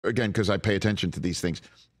again, because I pay attention to these things.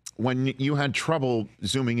 When you had trouble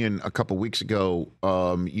zooming in a couple weeks ago,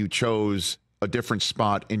 you chose a different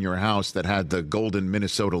spot in your house that had the golden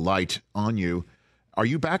Minnesota light on you. Are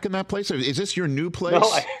you back in that place? Is this your new place?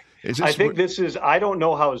 No, I think this is, I don't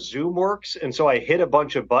know how Zoom works. And so I hit a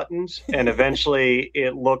bunch of buttons and eventually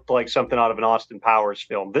it looked like something out of an Austin Powers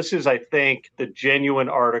film. This is, I think, the genuine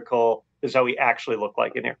article. This is how we actually look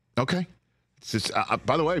like in here. Okay. Just,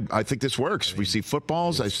 by the way, I think this works. We see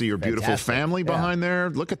footballs. I see your beautiful family behind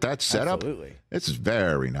there. Look at that setup. Absolutely. This is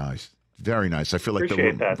very nice. Very nice. I feel like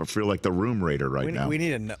the room raider now. We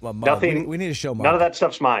need a mug. Nothing. We need a show mug. None of that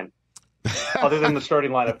stuff's mine, other than the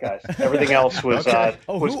starting lineup guys. Everything else was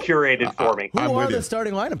was curated for me. Who are the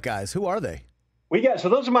starting lineup guys? Who are they? So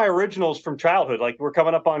those are my originals from childhood. Like, we're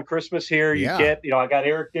coming up on Christmas here. You get, I got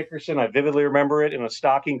Eric Dickerson. I vividly remember it in a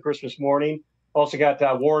stocking Christmas morning. Also got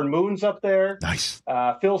Warren Moon's up there. Nice.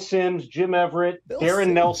 Phil Simms, Jim Everett,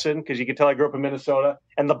 Darren Nelson, because you can tell I grew up in Minnesota,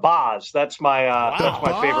 and the Boz. That's my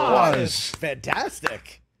favorite one. That's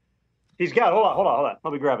fantastic. He's got. Hold on.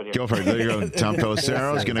 Let me grab it here. Go for it. There you go. Tom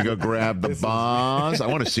Pelissero is going to go grab the Boz. I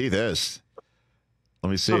want to see this. Let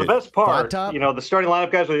me see. So the best part, the starting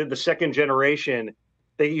lineup guys, we did the second generation.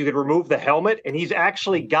 You could remove the helmet, and he's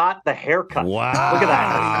actually got the haircut. Wow. Look at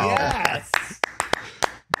that. Yes.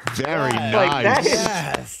 Very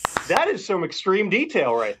nice. Like that is some extreme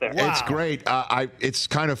detail right there. Wow. It's great. It's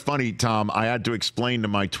kind of funny, Tom. I had to explain to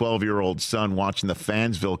my 12-year-old son watching the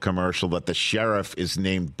Fansville commercial that the sheriff is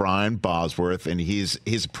named Brian Bosworth, and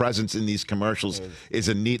his presence in these commercials is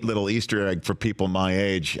a neat little Easter egg for people my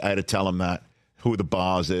age. I had to tell him that, who the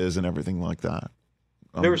Boz is and everything like that.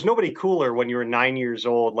 There was nobody cooler when you were 9 years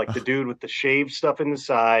old, like the dude with the shaved stuff in the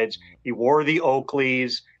sides. He wore the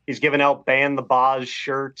Oakleys. He's giving out Ban the Boz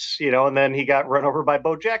shirts, and then he got run over by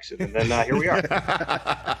Bo Jackson. And then here we are.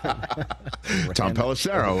 Tom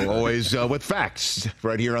Pelissero, always with facts,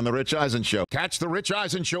 right here on The Rich Eisen Show. Catch The Rich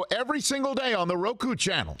Eisen Show every single day on the Roku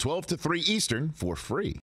channel, 12 to 3 Eastern, for free.